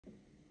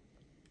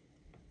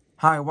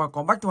Hi,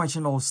 welcome back to my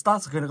channel.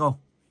 Start again go.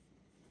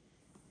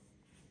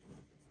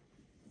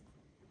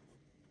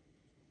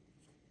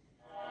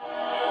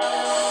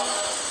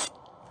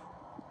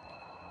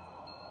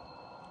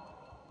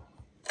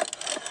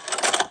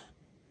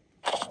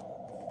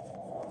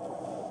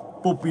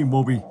 Poppy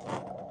Moby.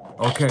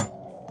 Okay.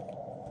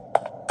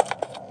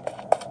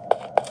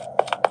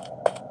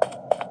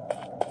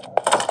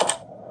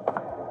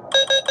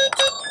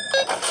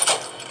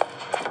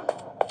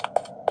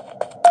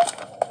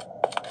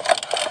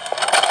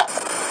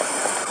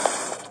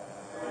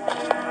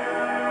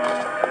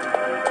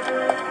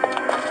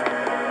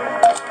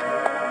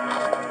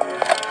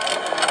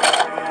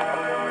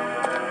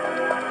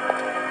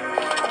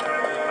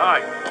 Hi,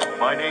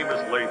 my name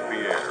is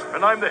Labirin,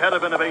 and I'm the head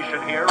of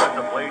innovation here at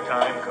the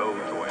Playtime Co.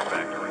 Toy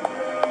Factory.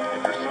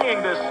 If you're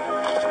seeing this,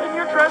 then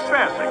you're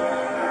trespassing.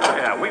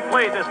 Yeah, we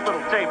play this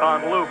little tape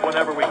on loop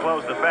whenever we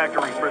close the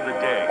factory for the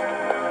day.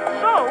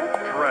 So,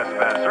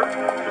 trespasser,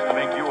 just to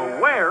make you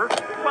aware,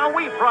 while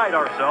we pride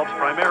ourselves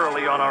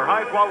primarily on our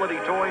high-quality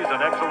toys and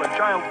excellent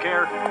child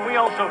care, we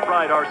also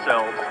pride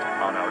ourselves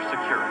on our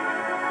security.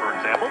 For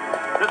example,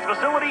 this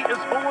facility is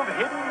full of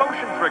hidden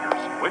motion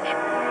triggers, which,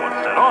 once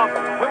set off,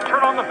 will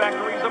turn on the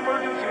factory's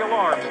emergency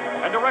alarms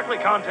and directly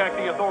contact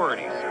the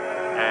authorities.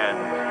 And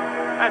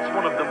that's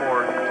one of the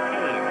more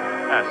tame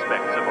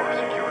aspects of our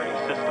security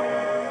system.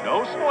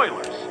 No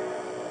spoilers.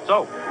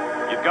 So,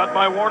 you've got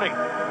my warning.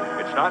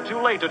 It's not too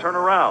late to turn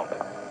around.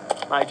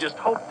 I just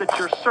hope that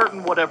you're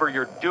certain whatever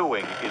you're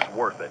doing is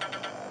worth it.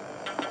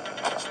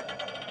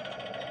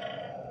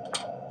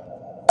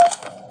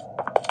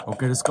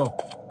 Okay, let's go.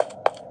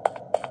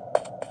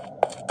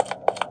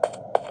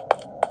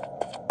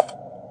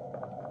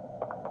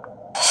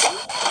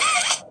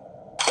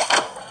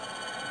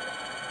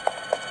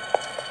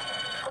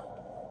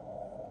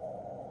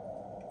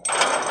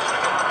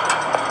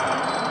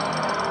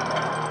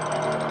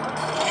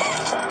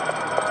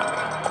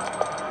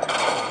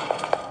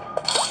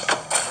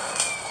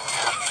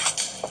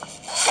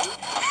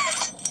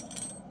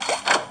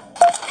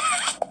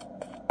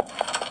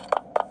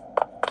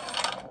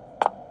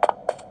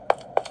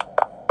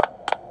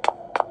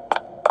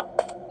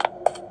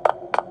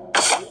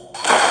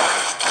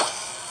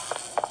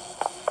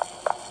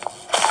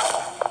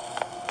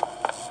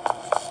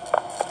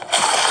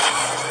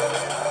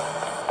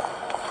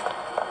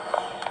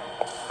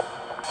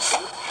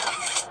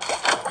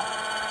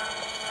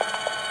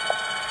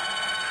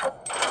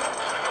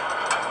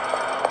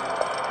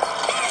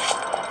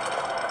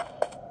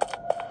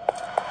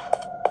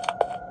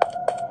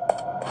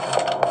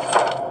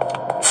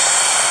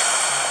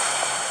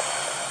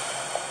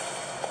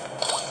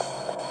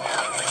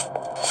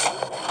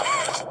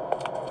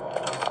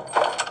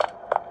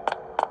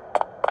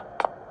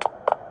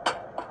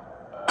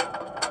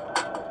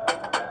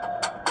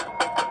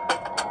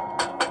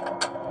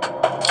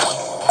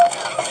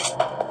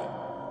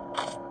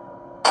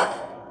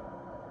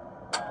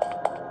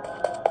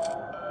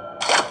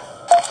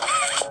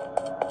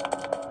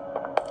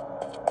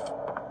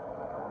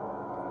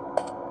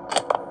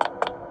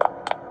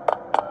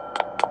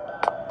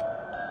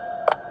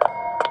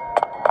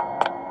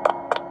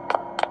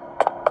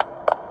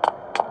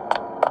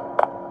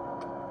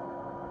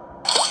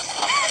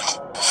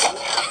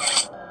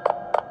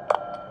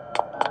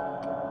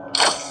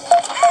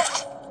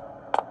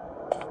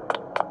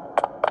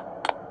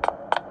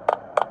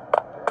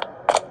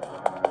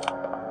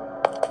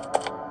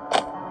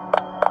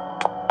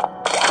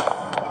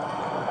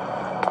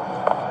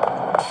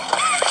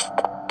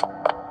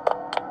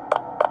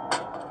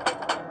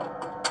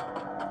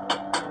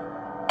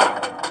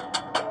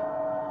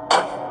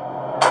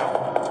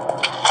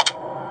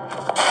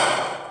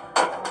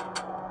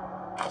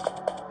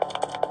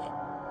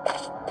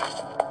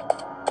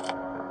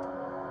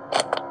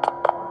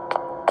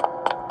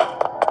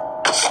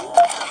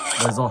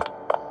 Đây rồi.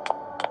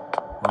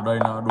 Ở đây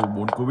là đủ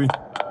 4 cú pin.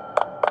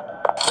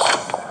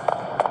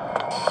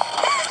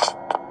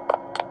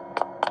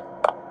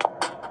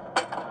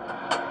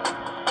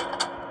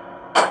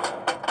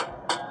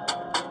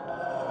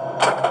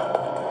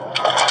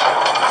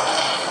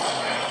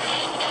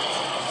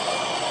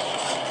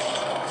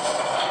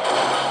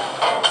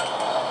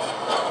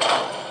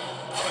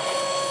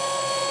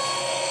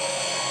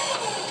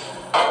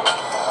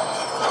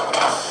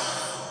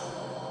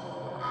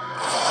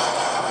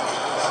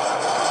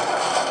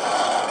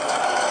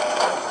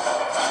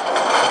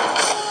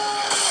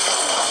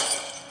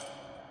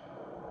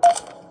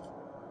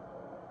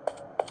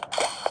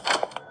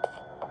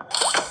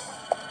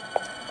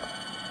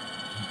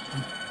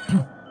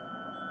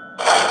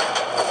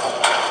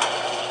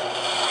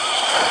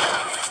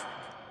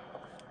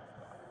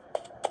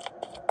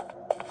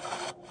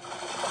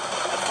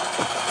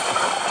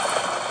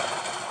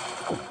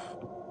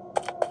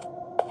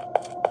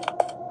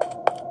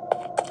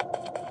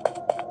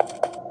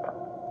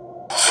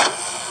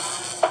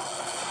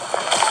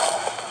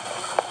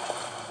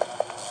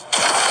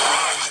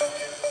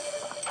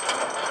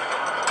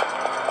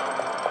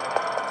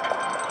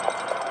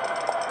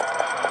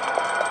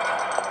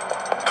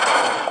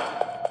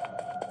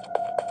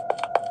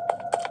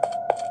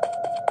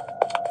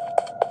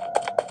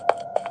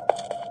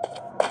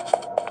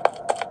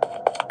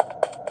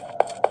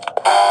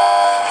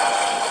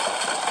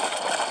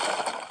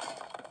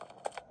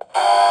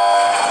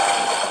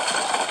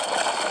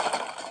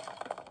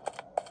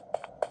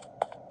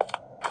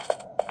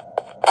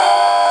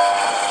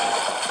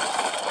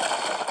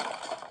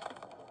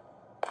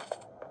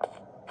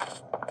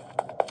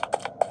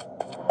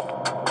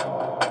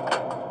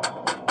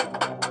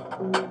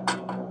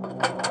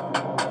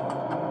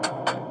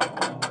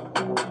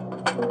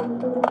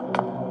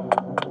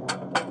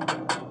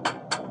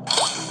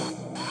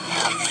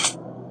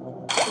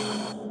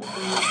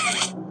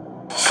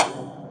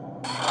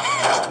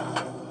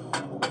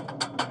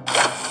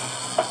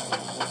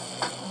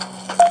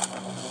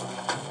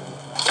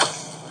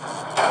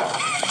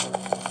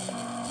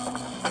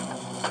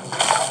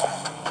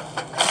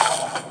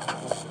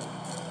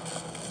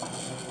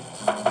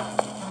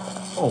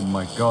 Oh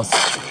my god.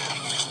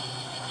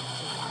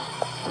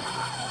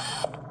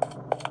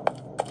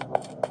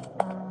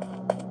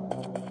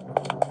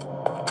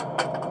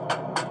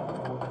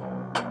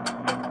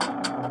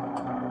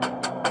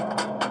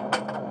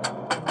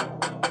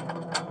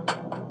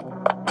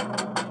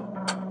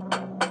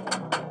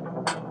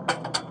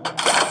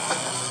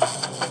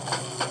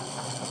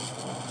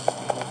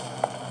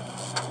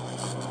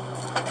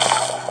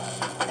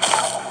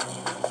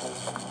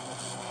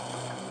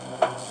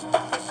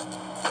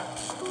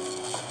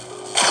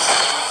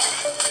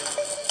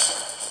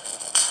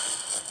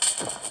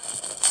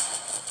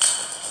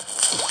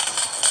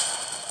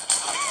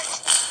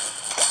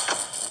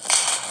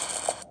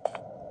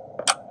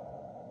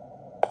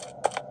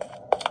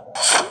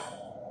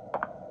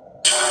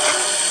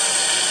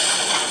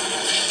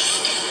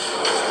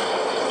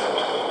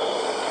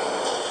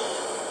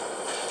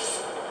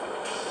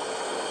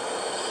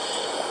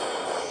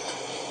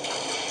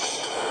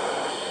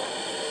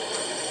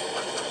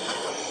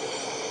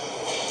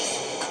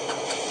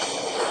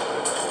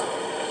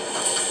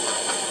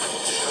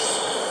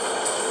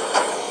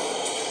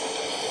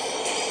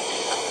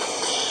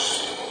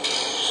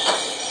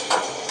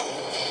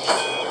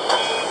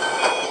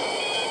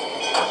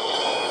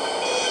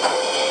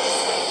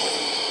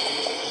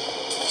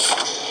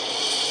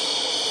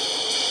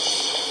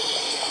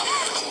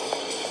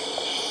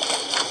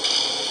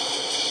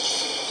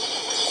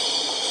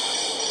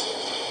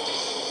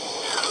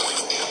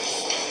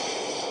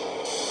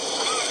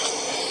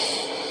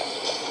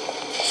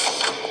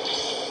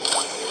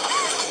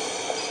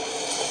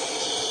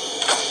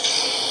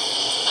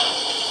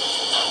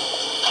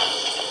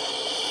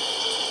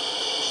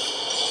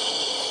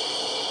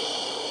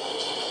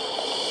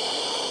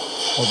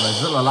 Hộp này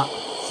rất là lạ,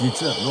 di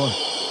chuyển luôn,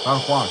 tan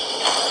khoan.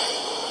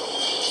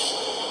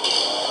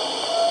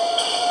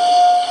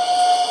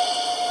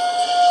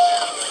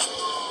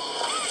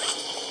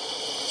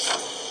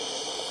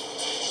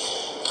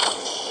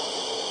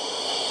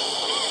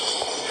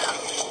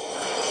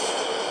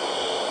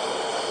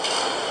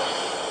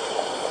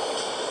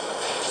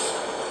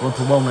 Con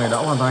thú bông này đã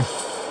hoàn thành.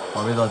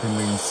 Và bây giờ thì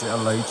mình sẽ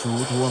lấy chú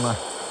thú bông này.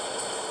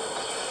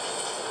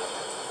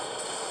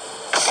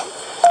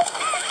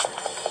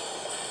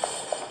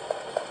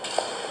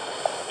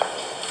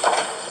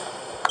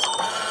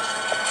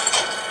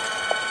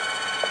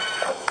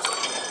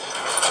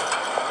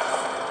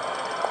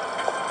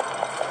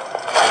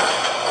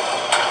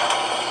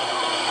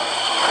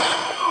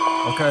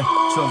 Ok,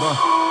 chuyển thôi.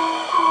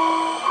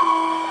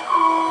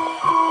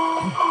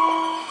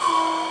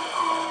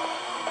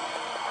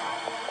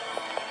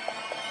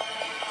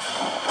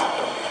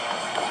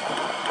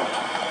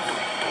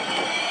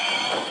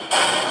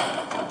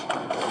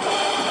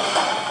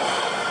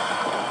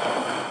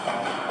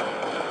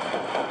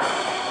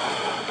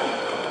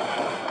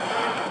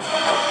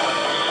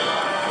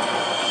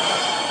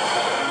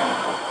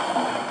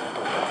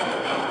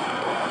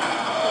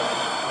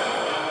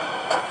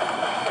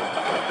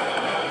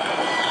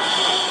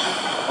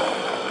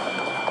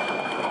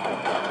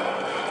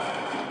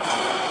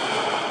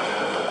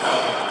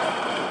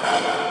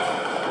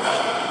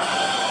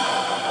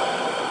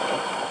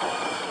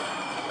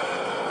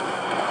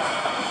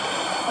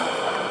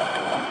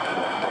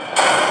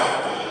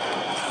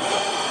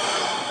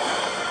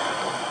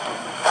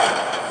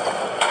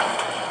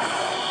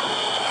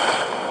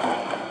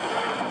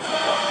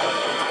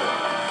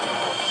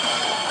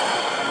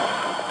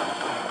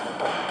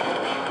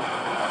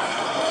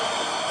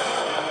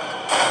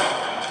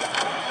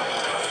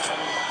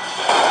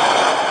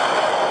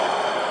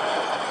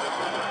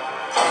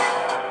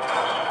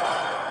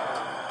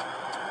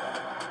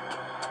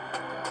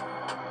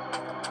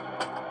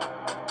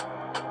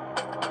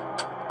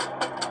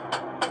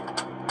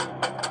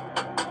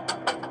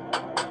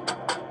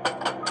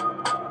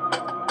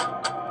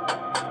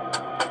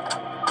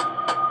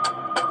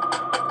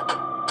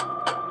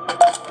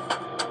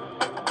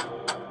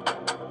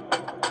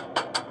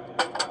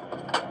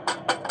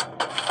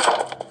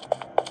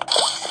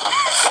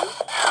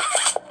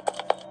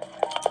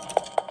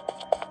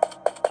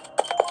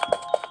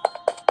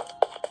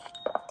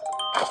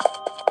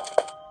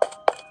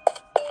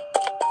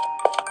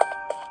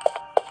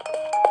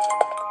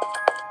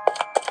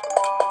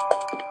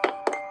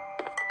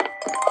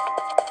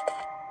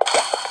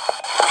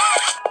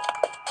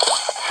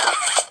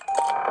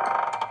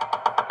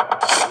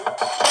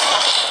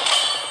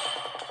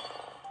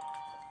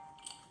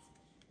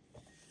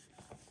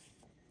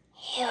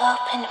 You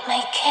opened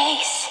my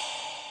case.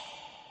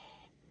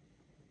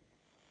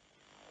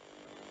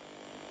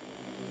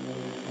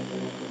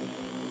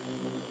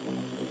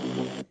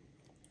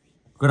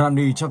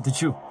 Granny chapter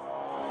 2.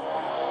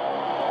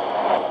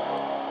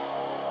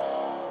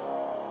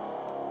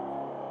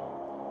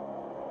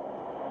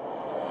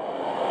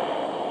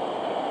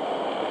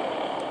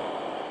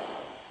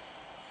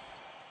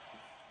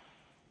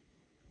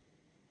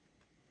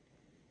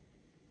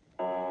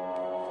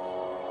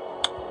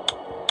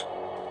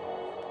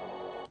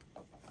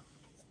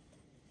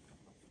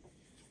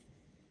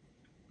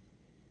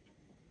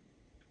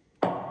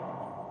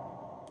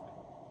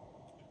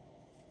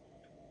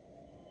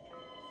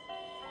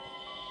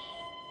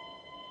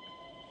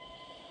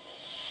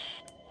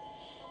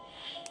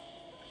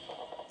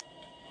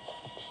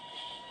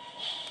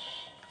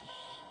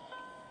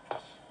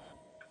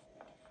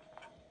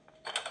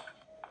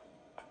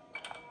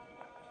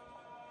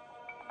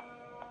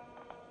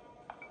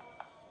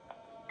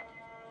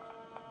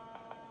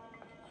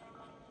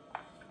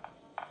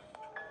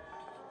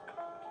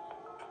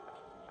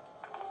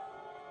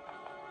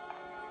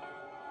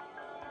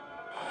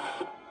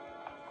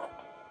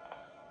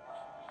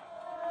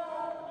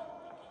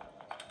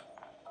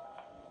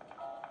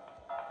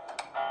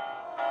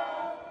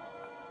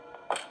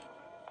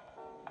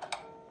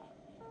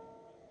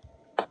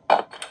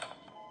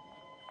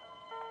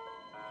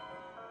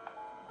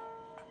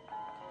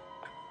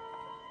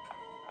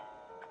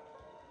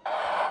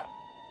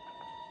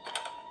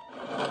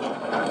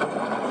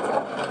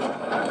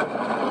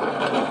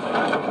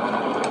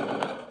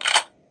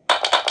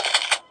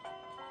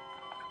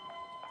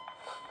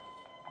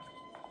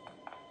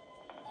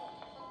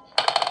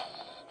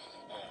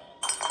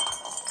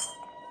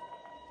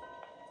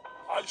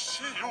 I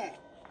see you.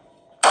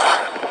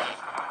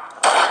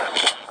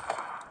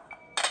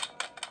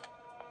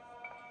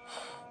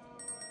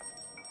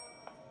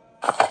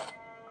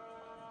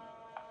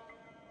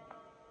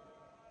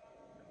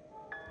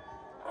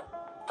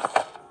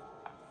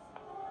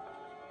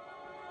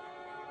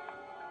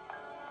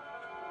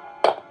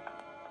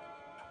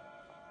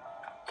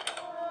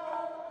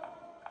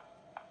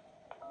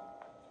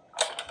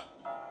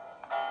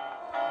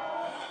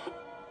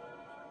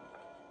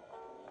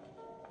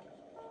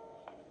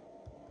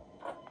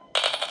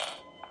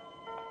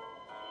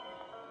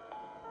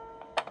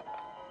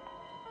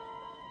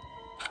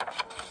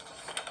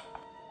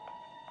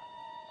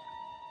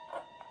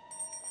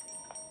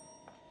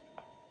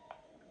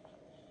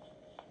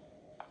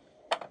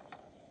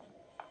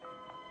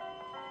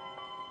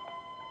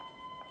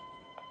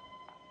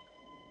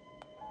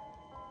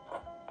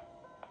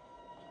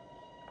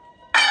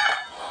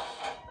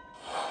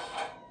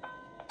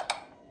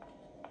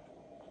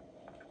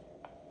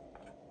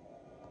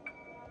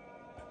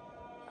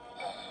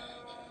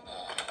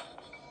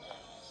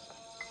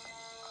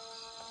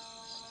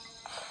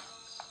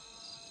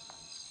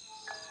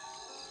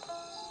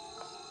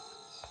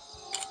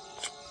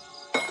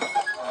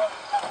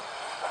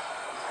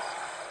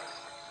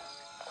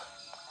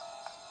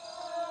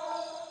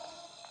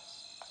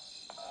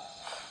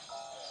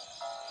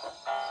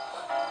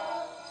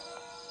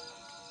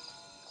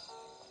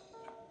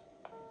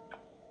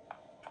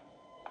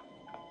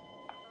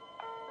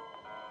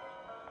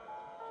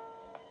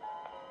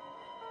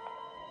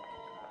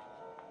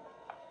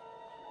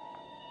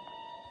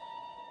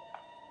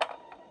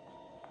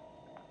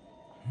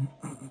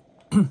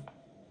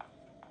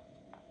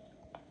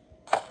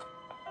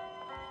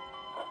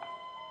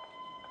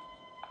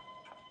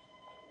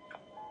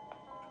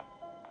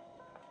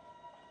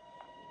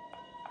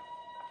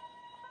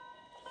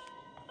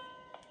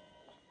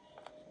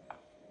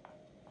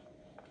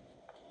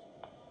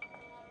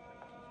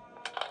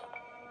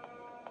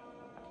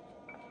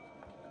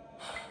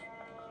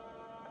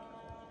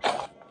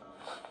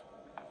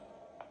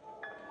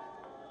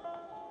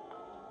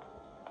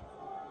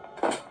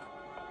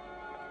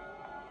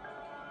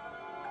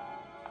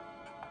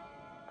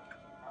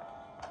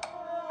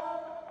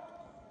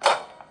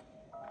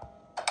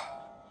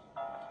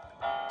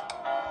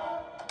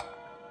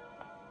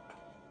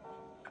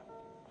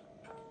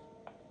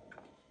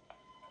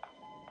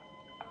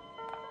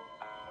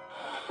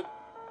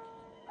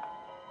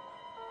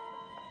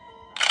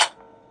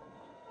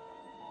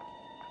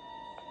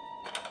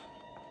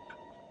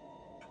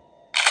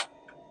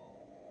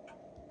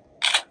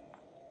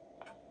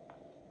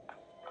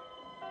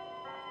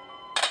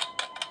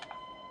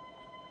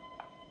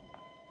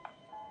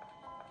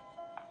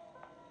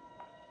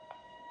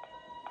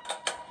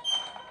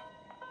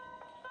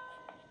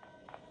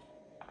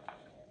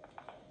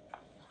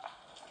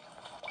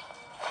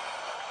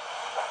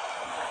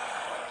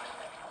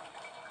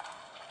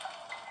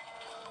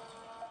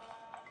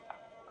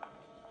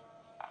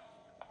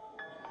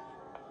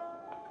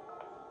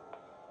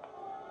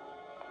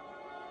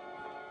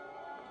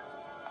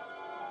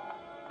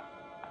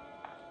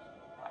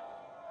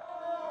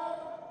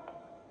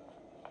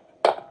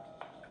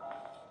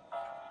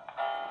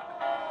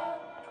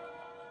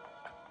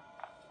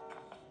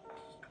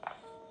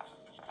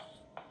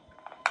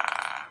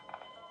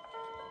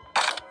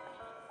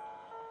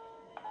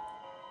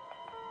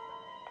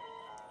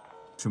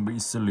 Chuẩn bị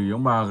xử lý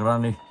ông bà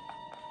Granny.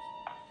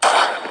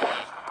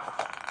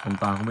 Ông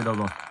ta không biết đâu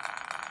rồi.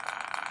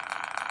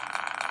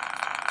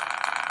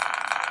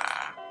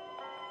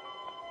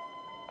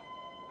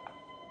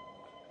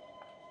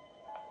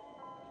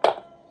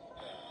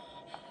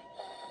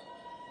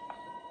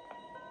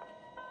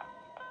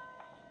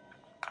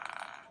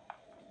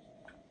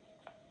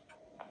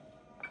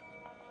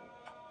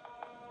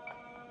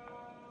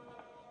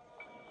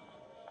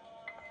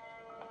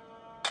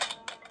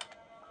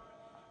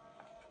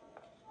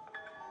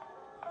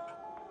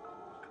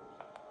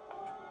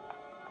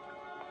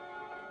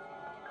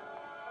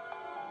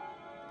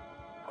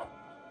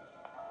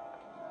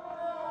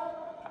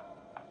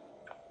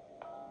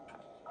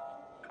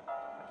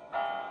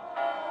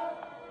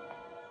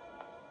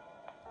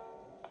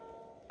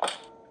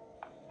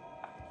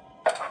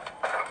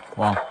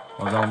 Wow,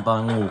 hóa ra ông ta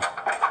đang ngủ.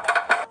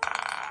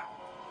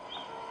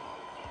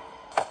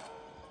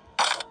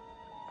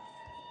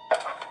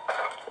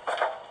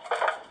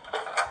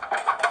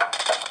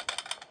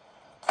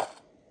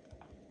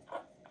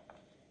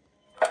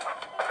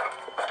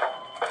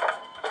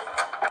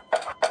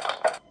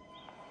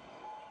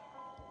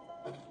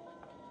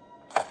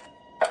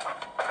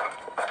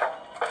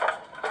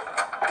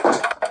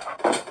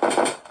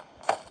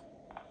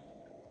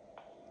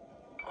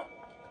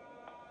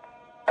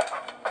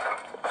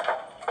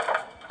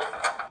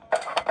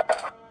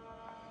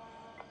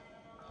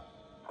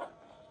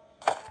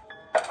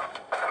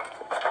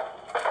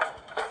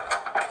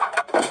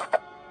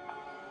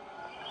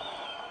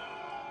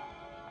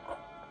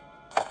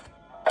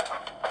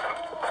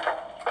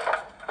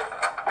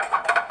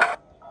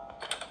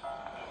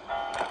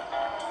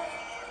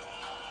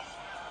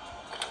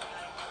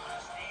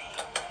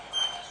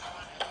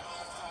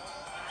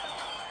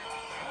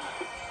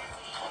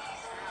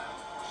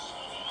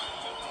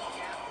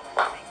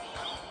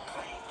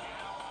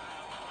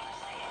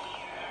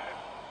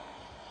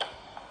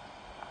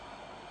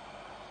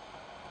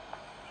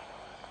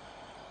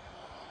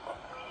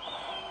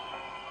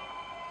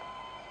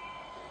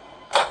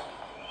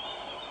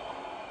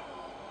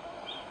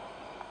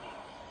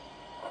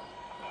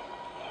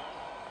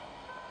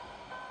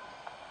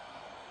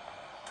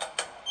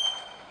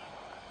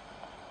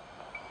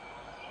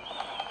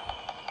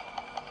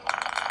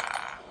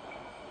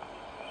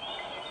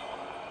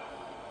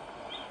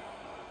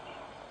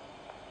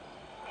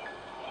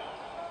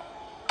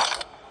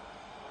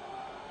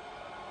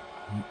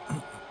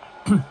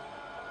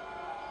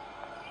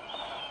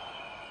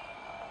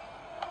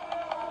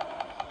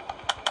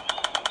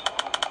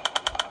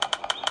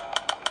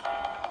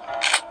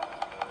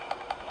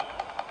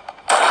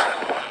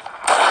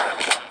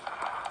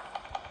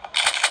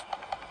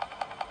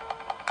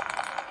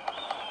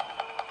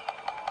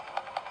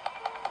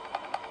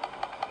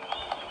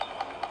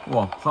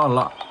 Wow, khá là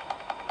lạ.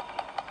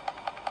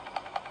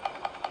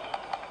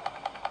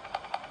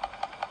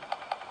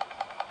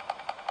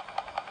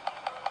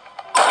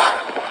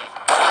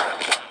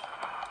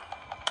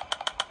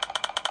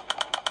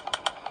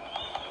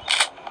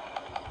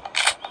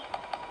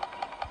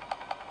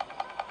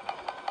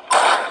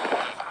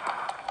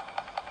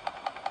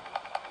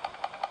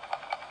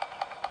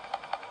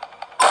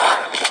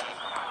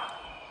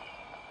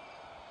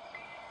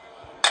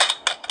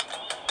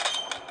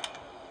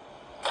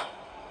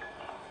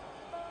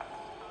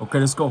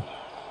 Ok, let's go.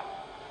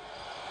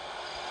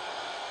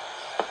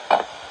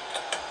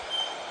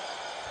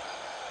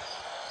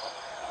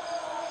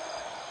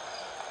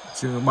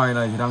 Chiếc bay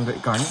này thì đang gãy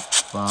cánh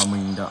và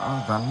mình đã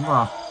gắn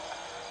vào.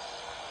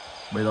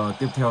 Bây giờ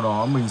tiếp theo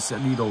đó mình sẽ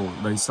đi đổ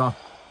đầy xăng.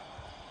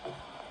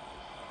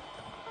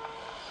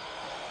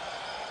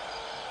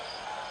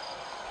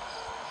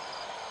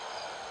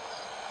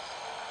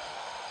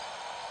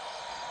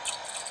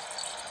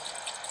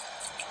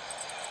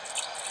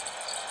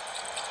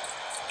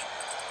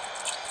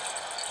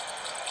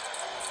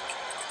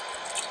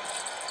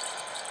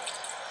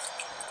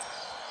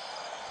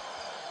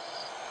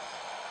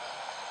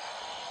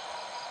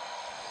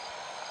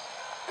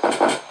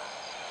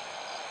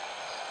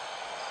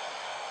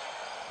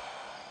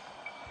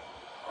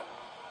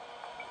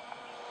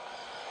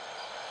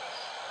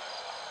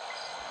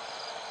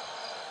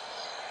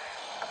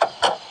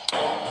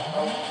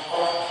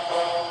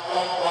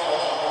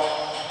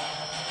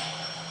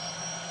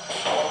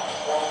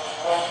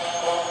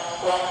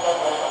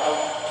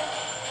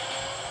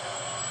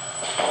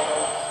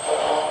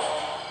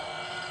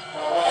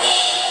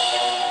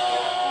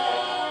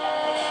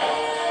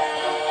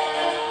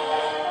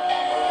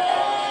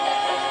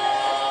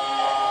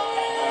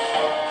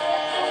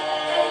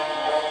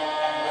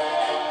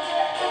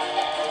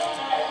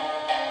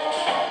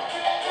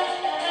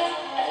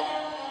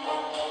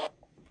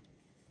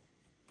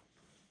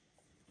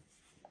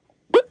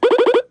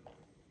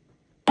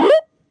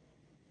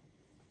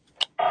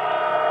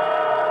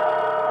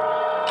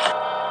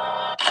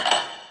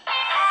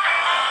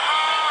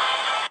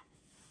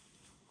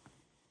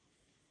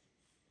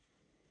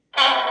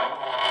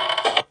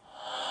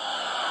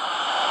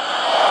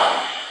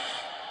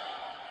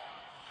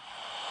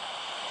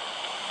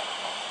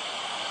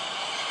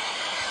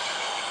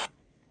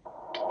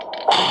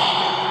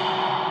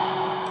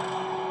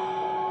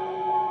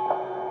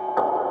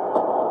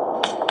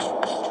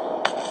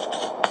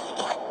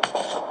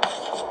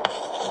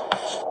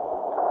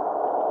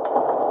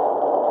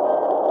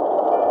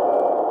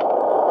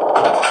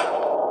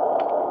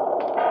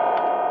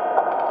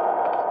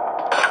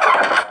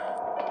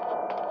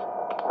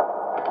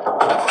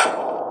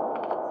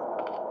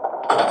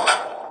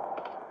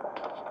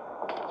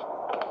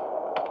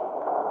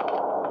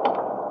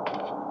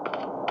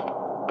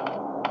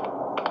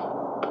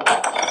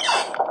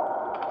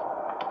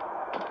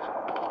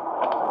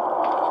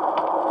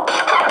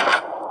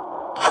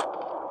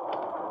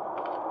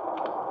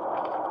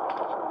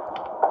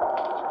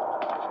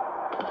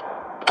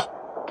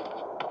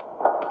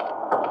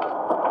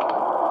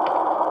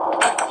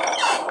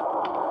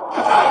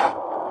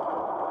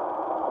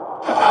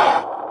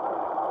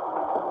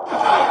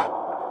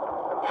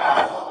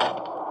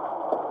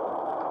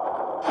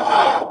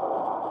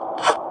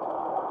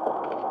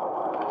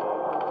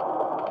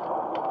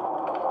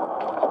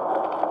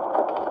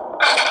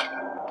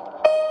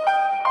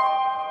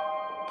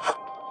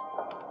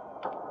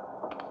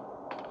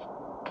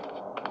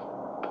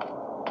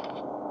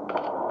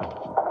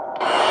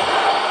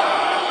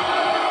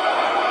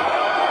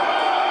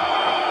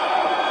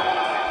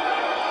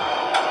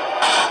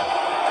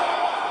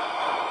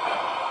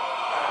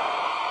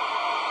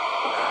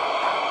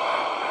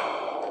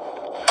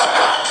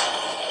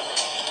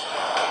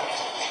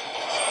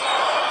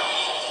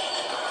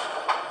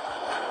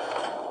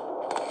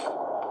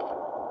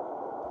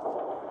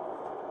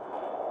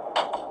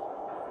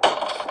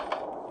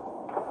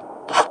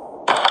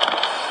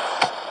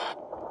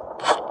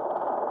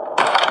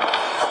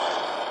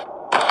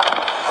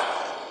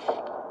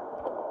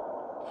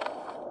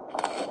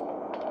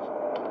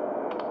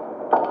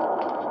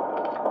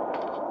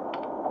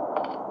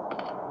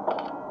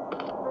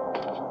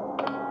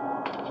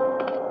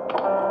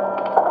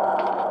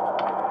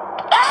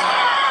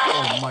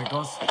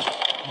 Baldis.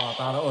 Và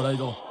ta đã ở đây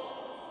rồi.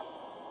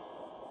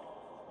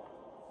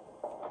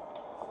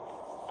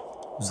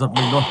 Giật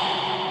mình luôn.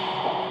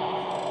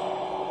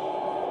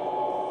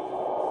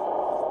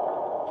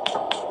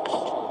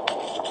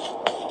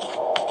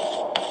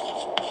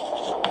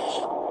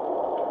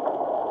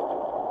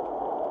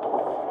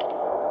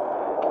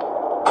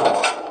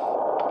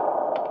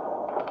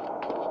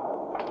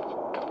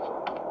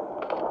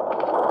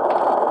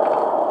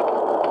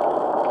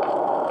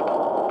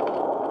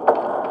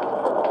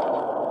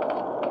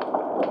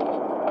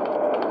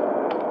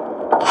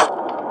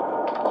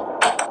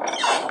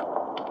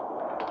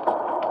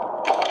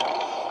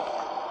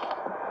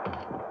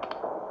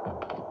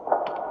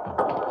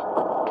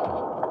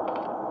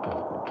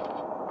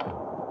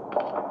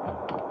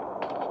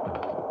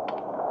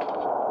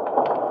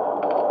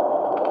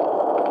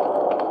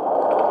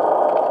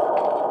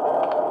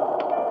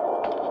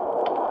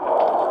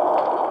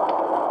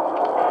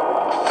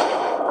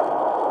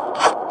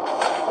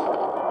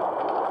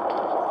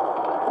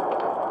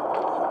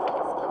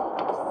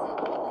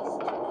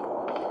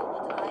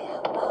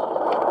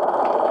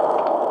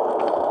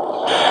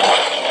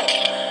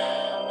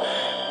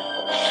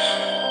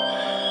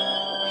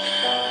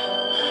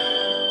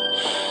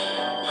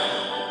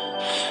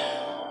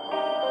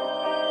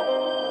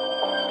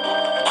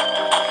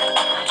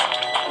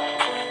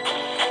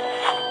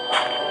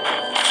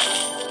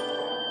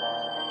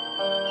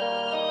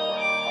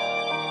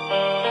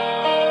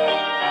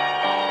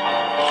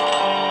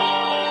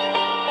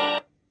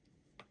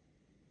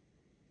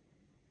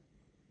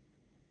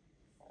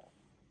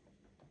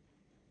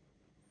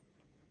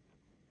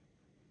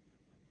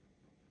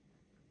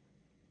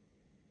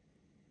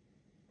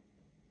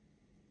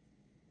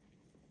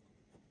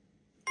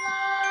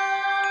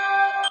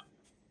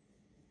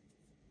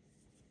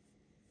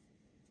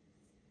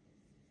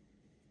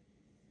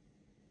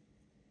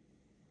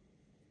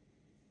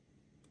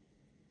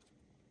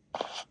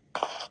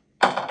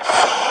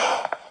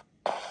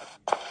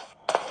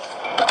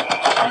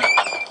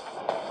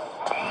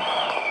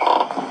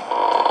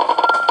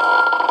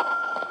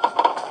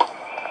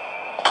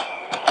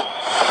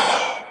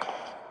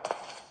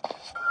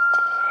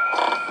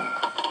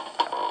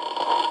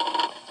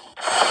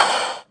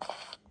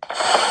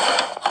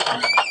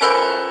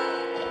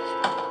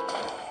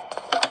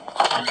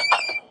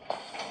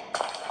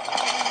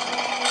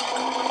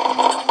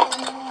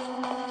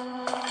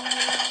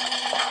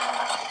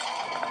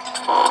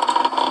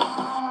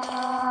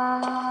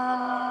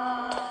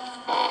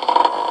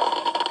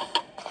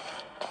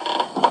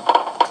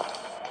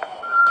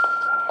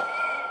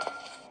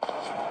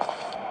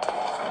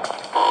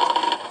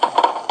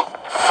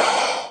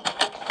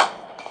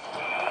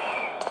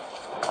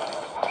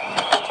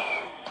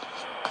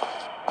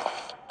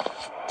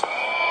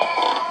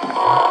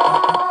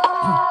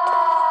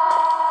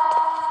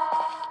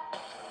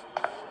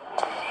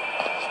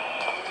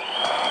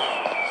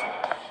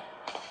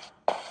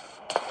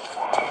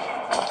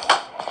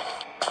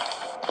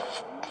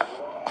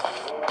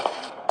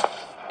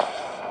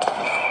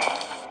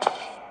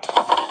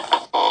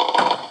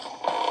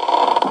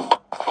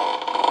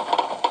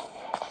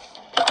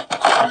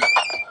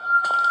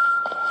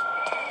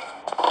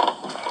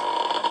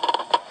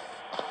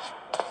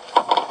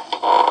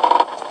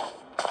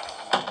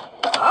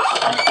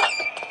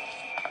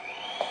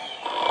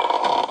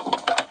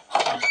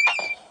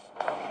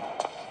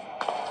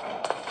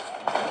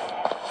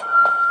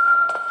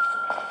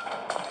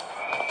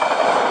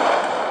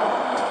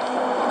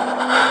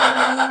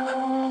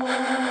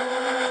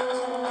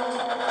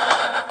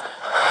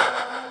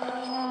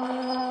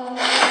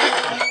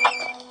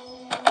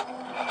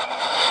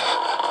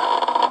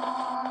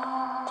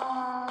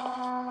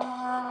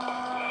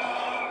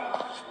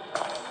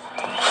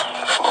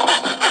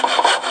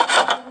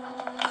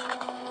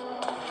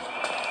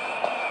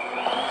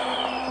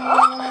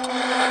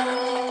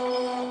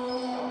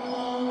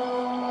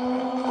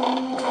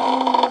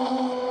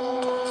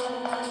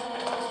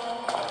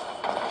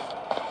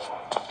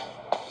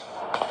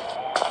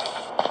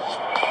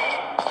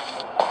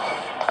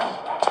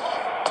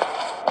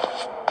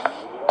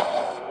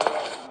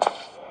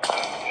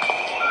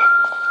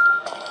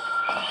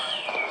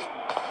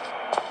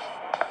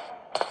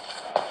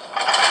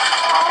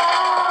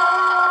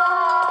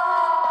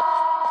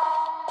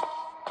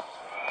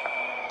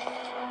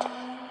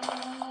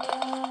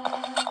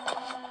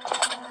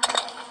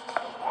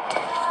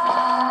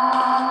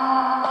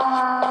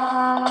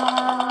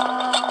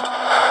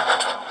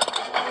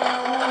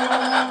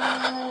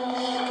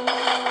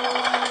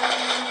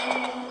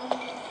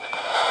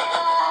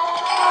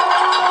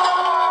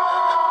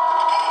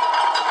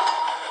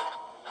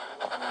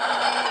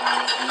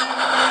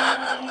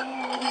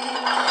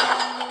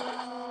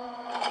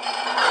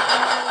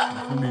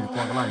 Không đi được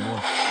qua cái này luôn.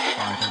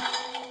 Phải thật.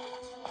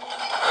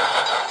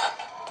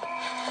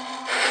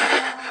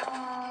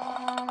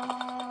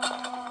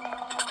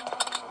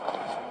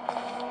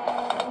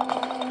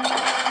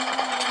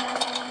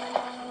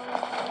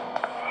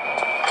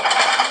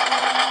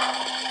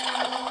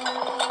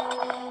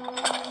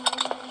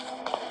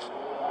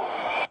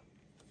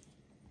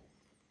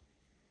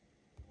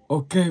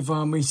 Ok,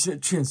 và mình sẽ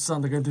chuyển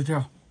sang tựa game tiếp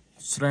theo,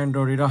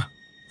 Slendrina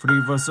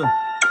Free version.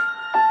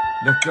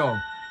 Let's go.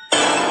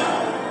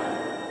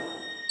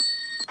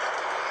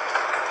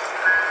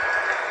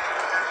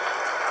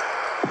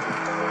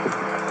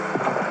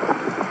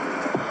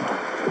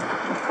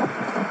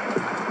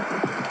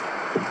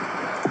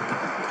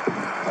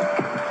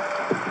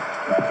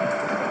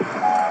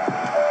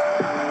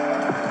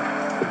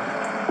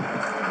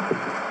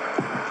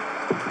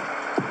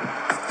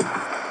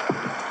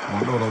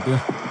 Món đồ đầu tiên.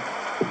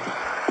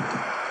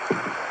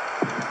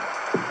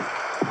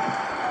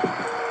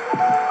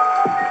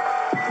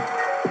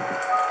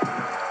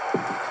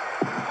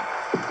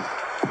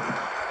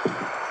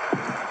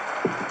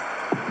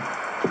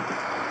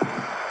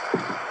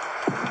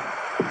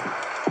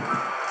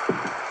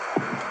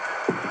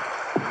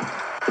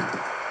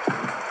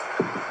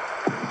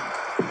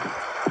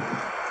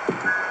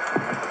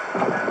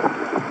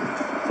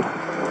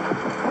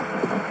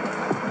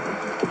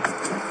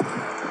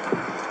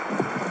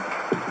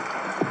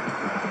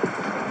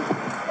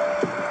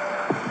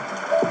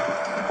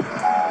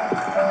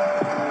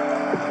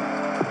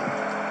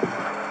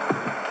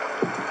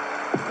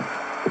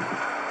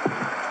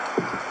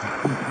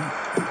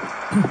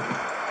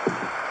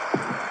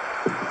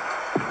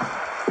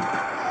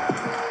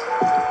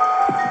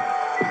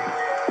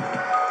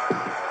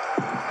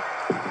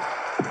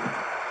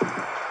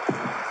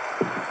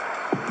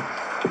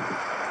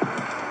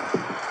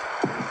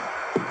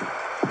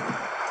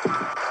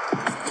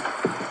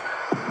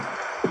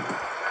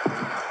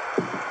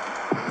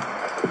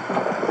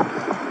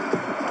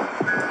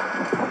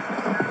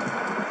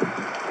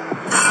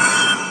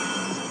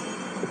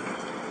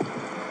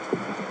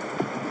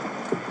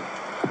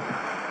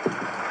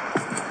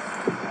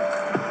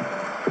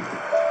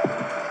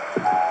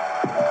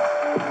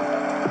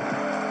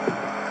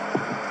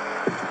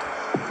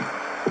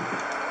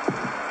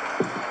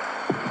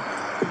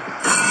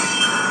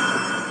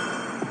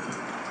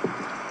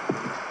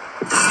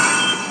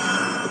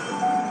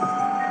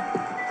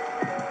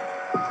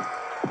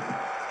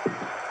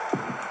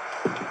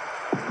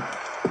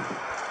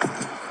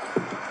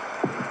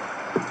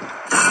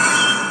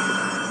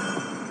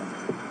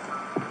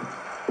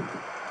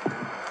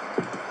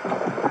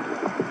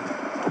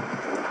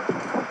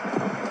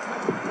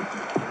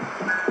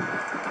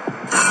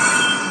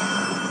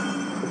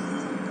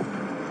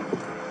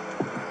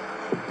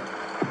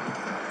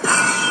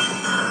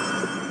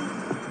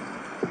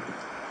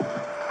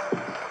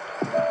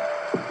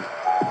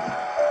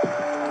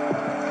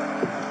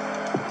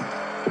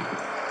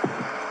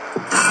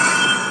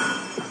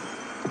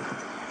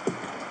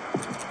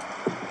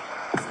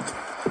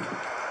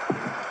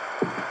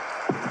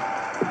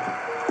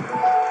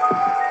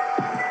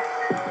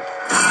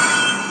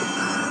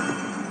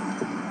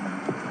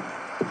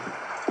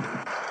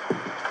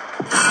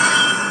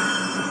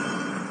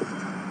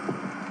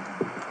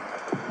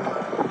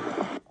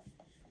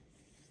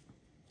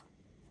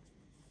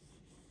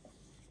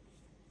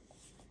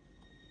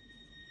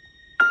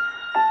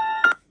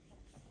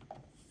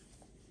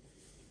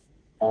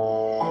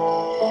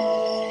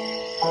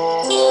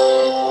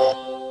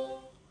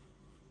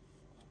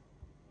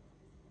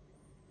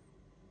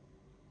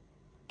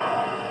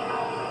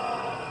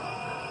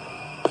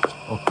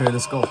 Ok,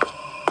 let's go.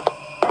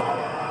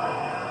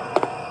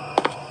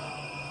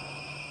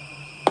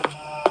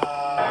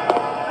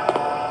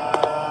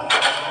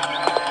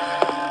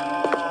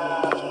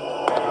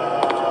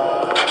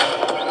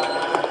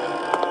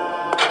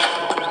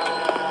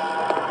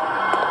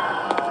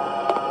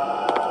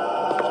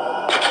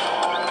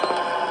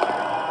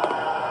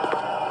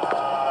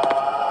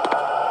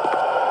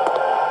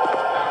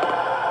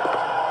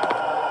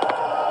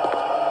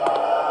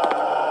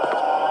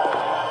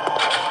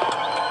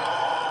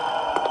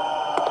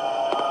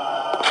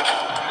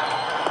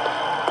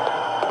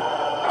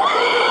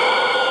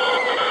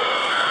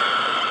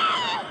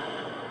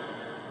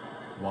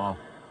 Wow,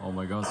 oh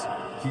my god.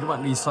 Khi các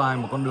bạn đi sai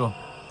một con đường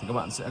thì các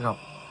bạn sẽ gặp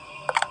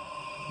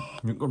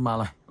những con ma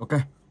này.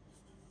 Ok.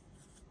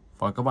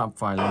 Và các bạn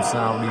phải làm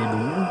sao đi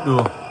đúng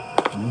đường,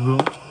 đúng hướng.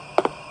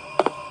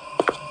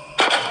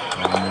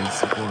 Và mình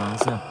sẽ cố gắng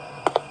xem.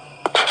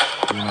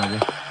 Đi này đi.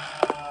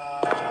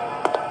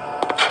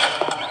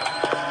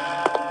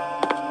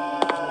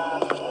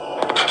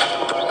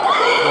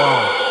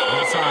 Wow,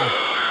 vẫn sai.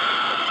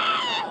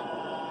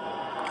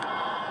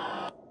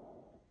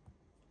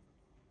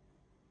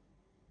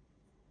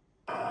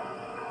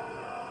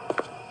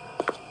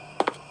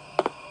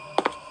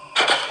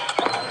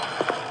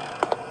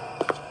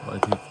 Vậy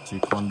thì chỉ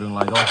còn đường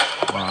này thôi.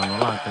 Và nó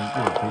là cánh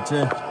cửa phía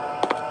trên.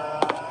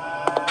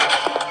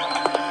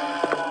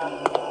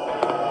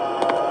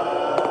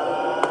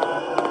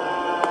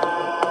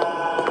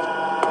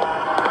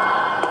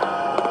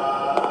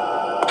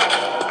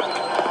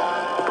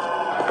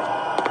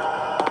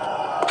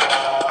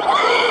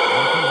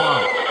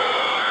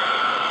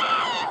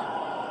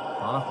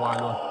 Khá là khoai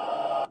luôn.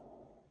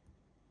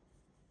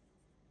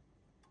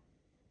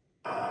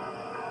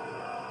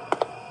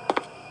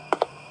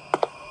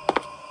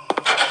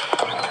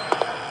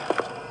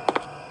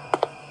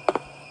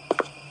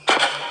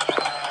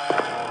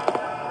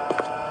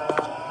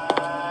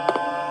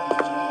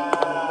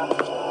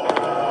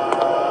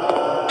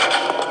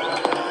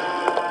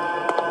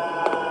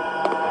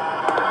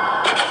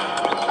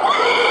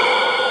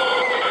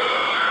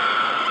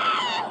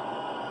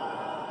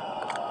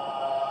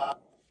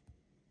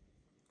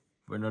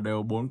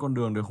 4 con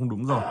đường đều không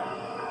đúng rồi.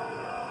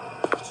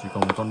 Chỉ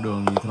còn một con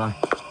đường như thế này.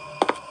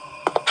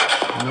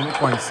 Nếu mà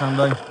quay sang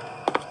đây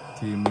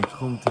thì mình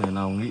không thể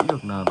nào nghĩ được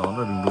là đó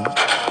là đường đúng.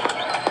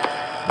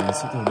 Mình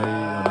sẽ thử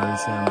ở đây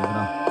xem như thế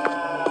nào.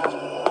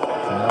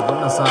 Thì nó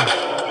vẫn là sai.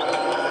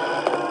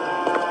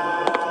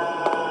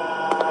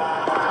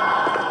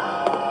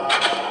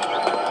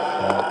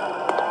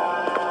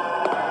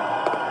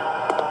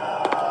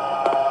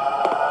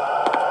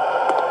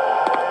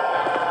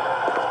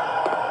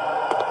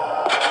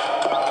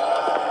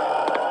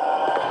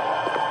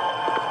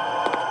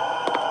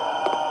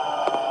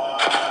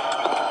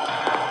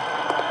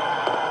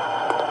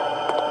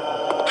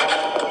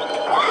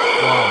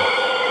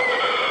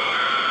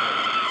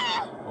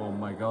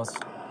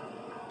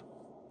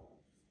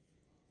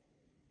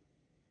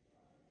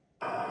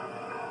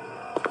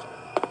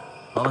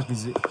 Đó là kỳ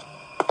dị.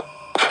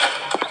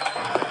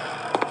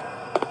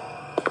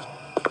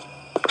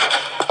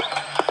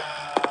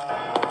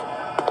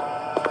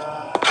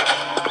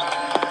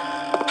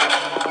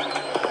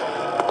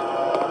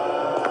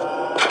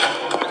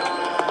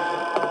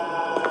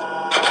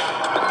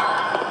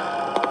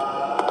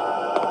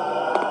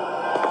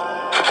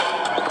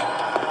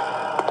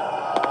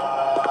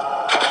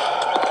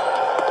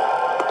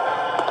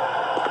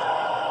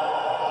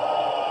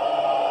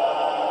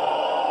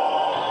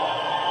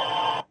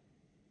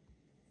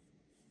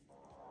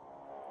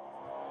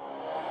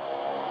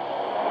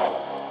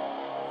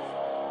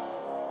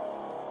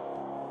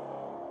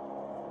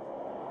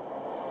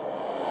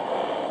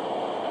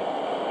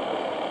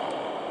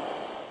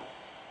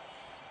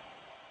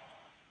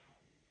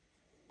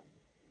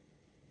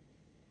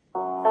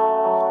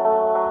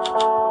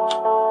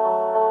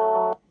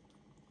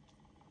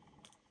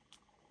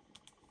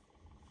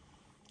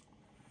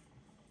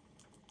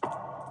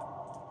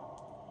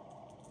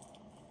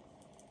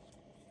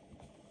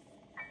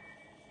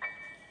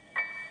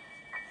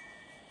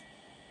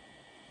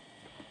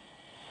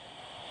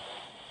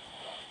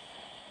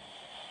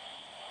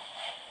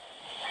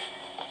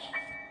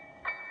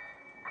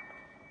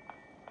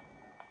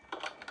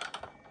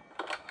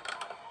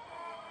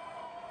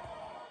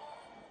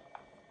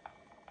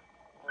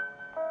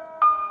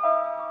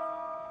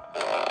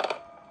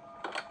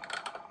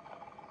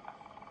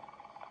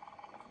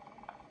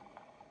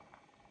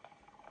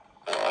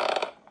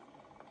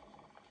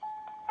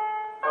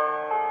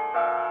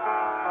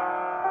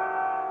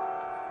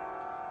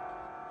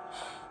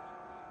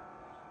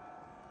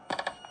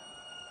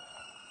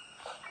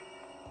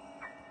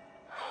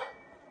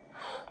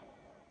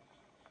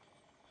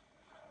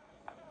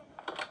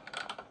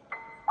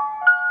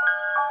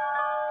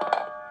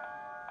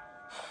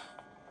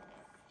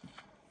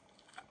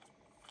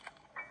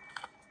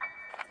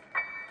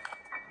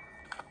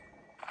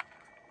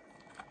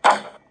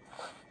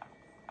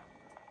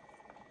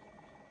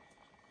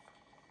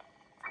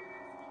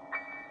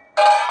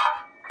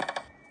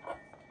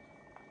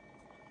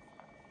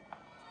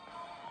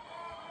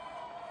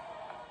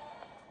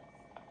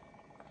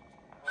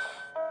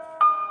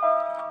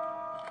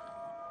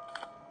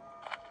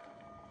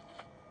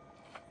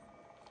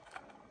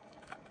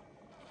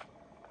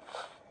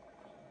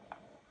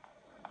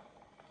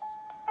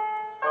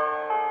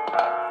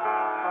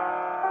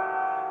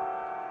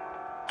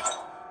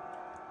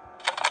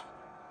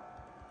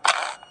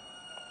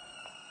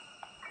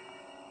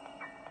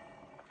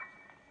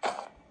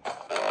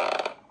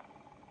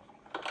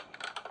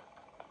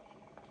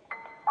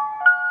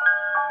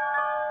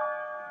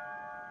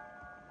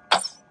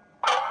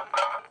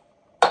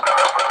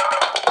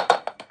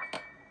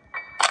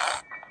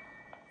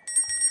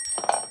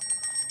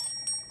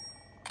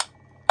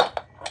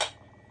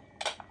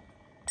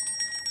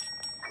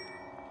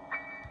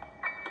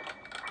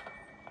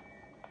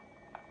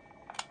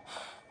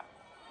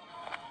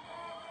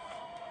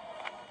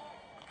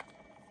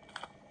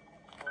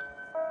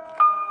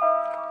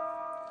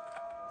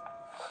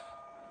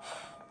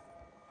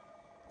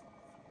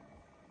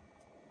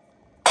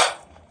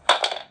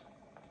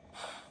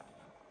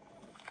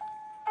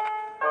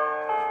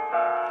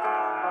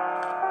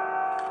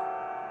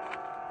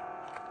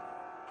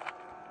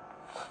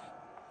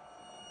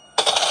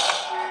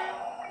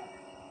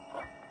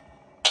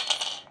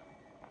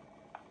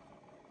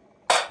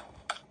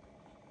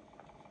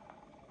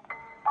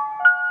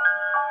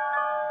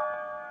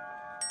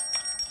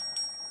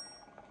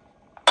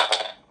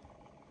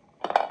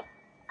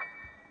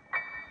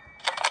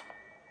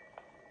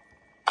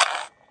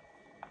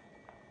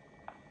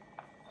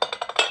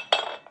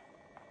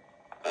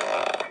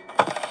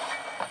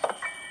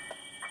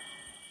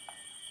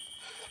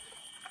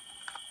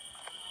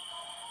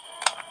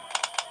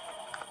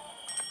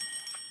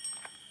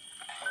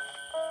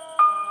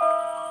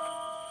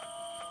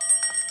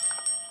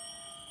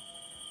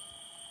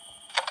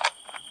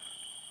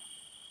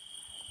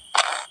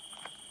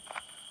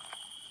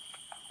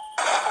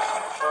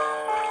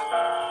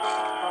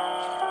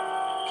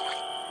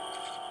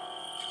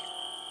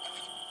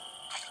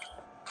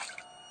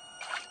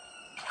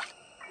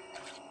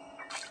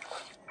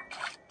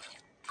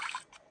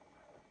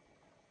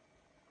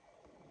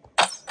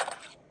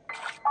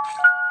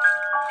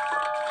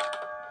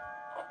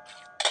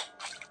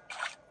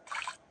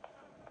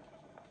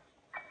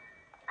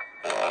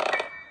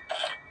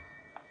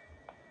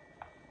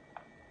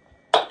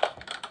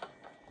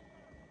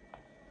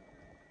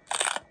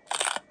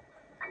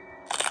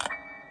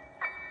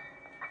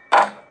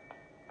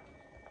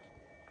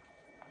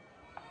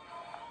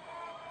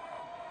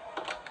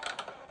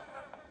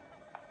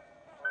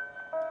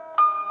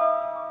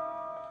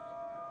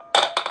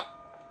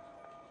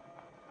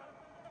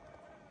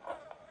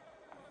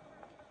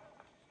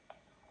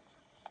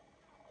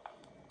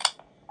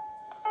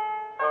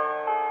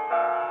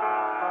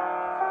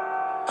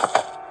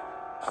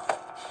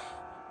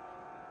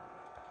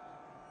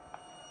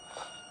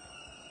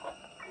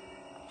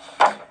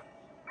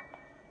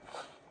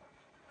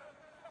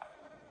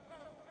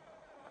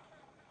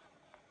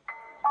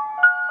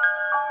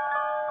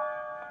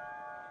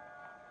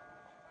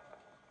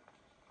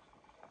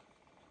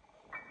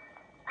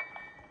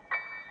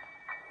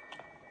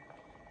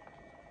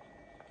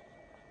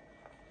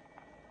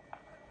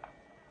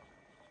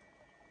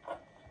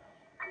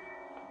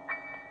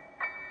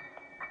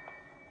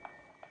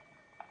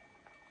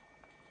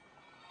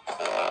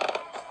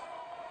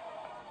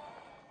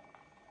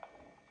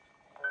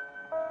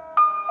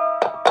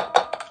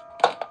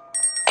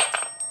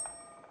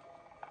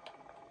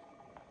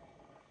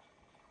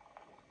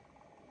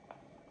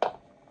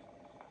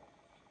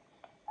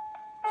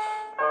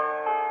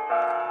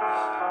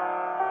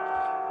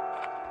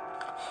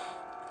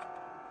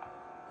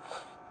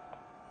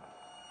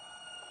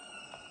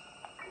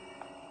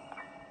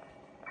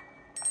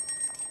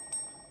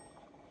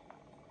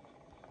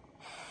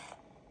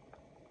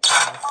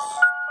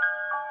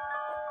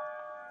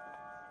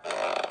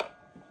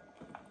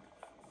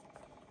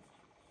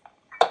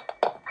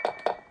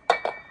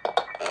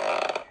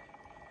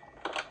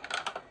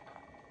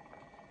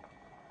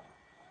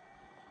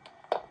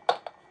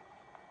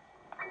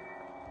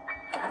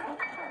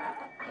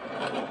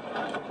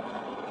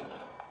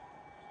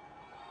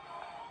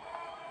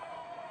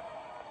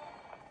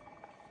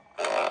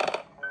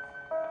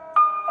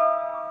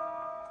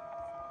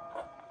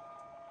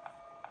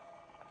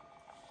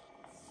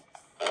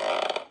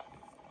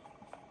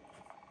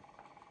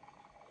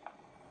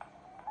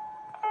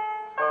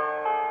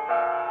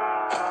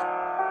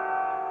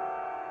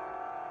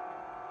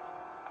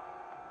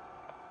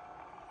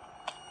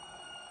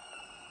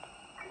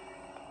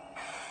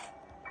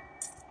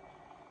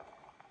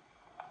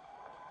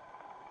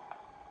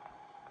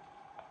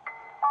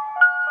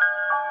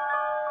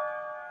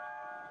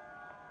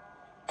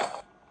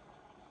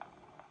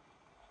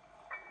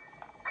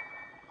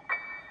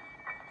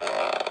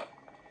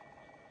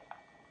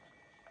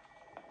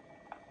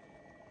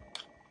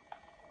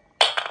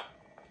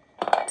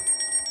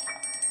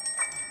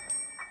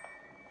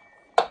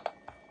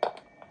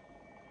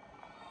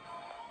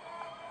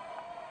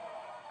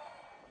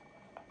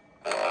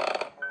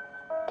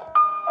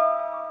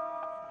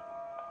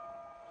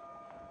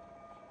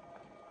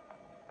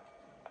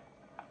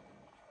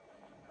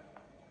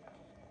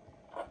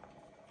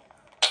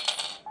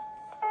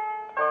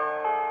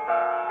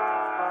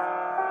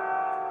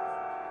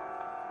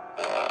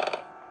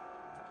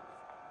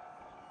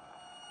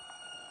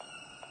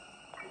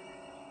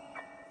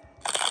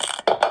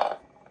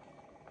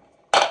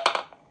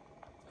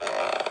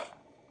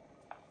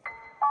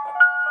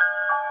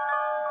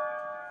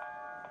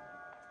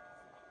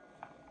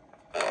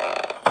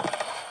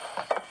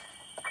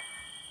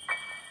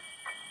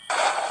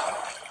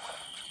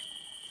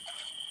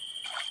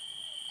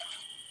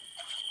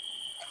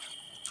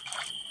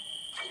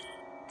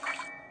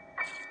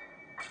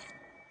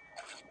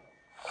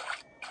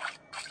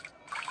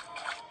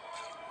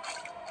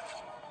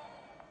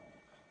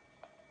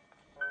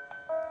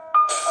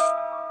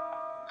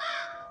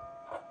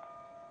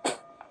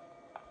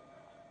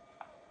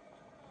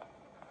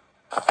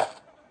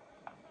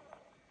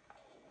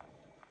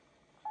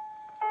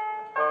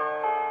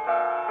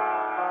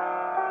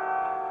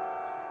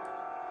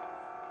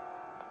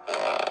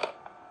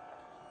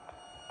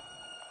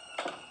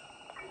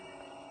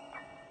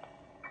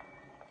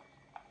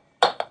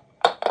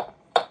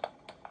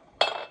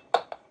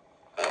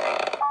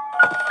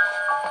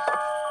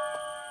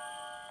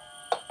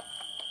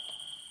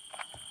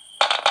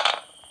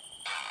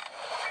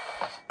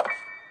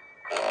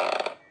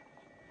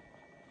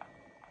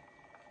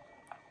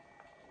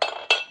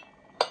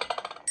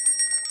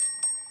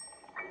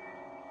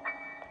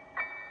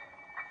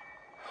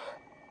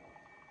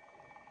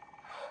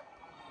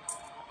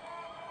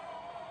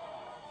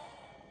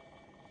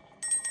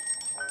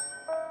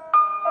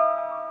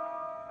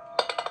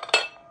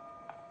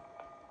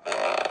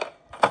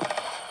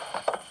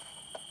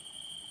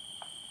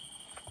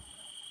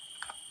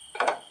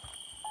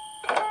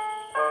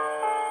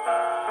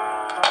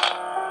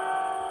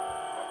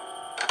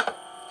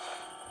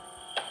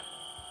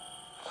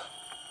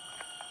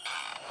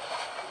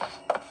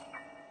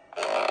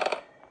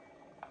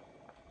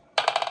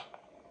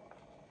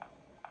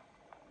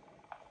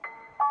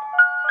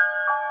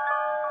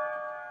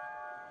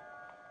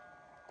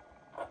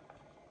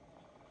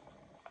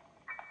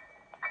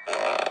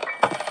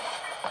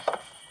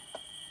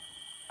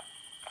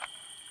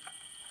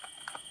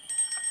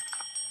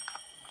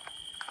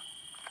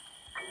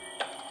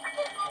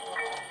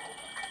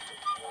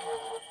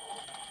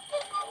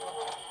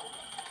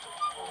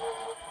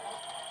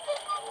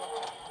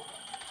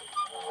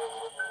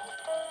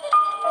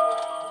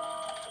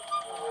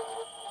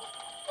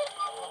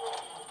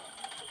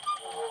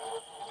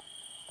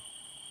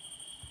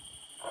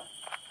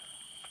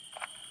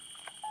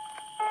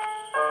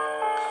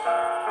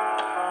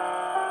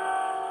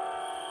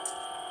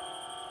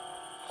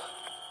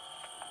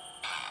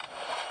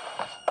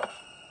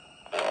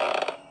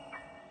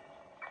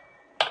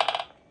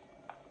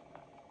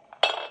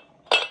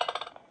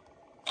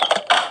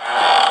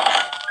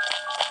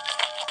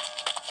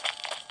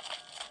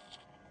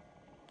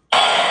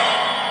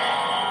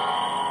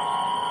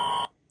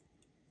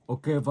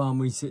 Ok, và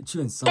mình sẽ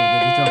chuyển sang cái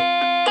tiếp theo.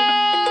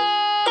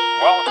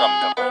 Welcome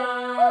to...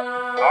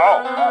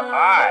 Oh,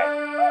 hi.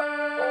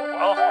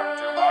 Welcome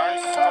to my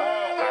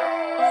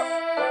schoolhouse.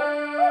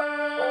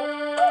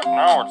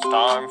 Now it's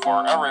time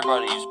for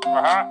everybody's...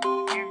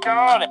 You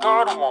got it.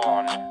 Good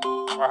one.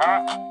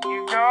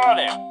 You got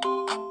it.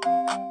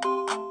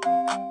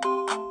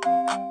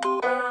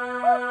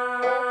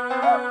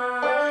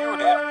 You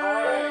did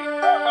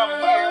great. Come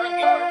here and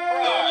get your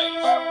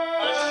prize.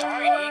 A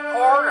shiny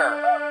quarter.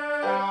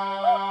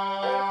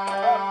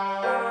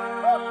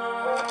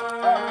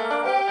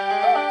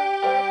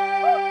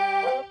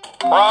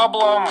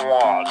 Problem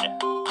 1.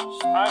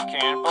 I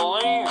can't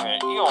believe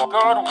it. You're a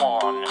good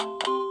one.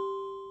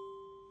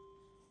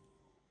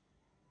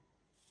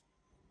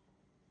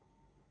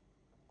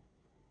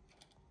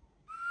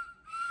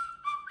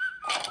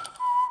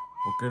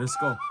 Ok, let's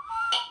go.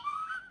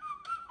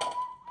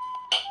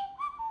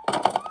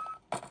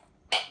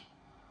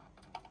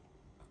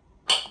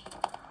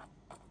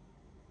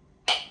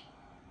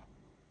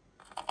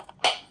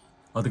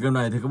 Ở tựa game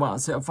này thì các bạn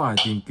sẽ phải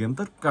tìm kiếm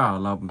tất cả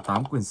là 7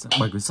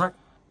 quyển sách.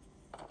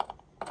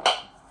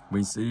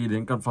 Mình sẽ đi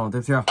đến căn phòng tiếp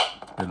theo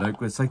để lấy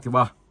quyển sách thứ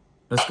 3.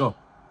 Let's go.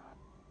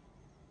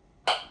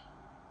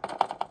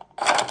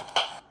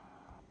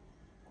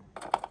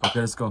 Ok,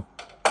 let's go.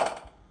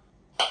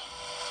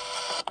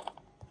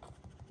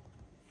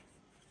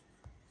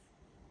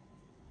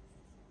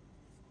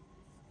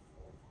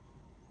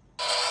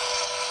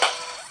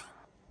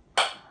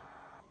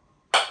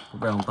 Có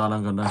vẻ ông ta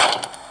đang gần đây.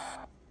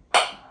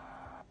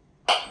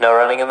 No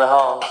running in the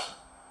halls.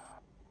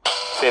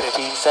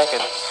 15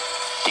 seconds.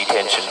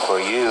 Detention for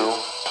you.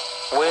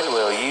 When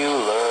will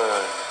you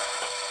learn?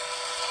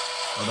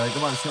 Ở đây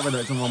các bạn sẽ phải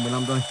đợi trong vòng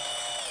 15 giây.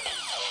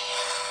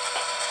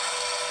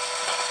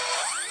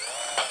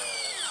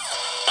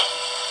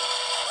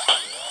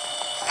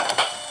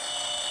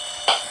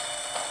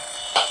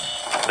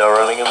 No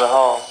running in the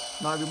hall.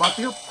 Lại bị bắt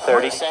tiếp.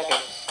 30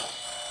 seconds.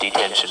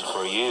 Detention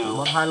for you.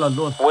 Bắt 2 lần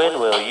luôn. When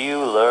will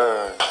you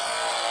learn?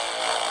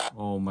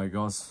 Oh my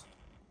gosh.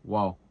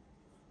 Wow.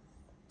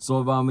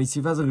 Rồi và mình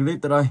xin phép dừng clip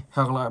tại đây.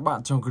 Hẹn gặp lại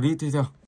bạn trong clip tiếp theo.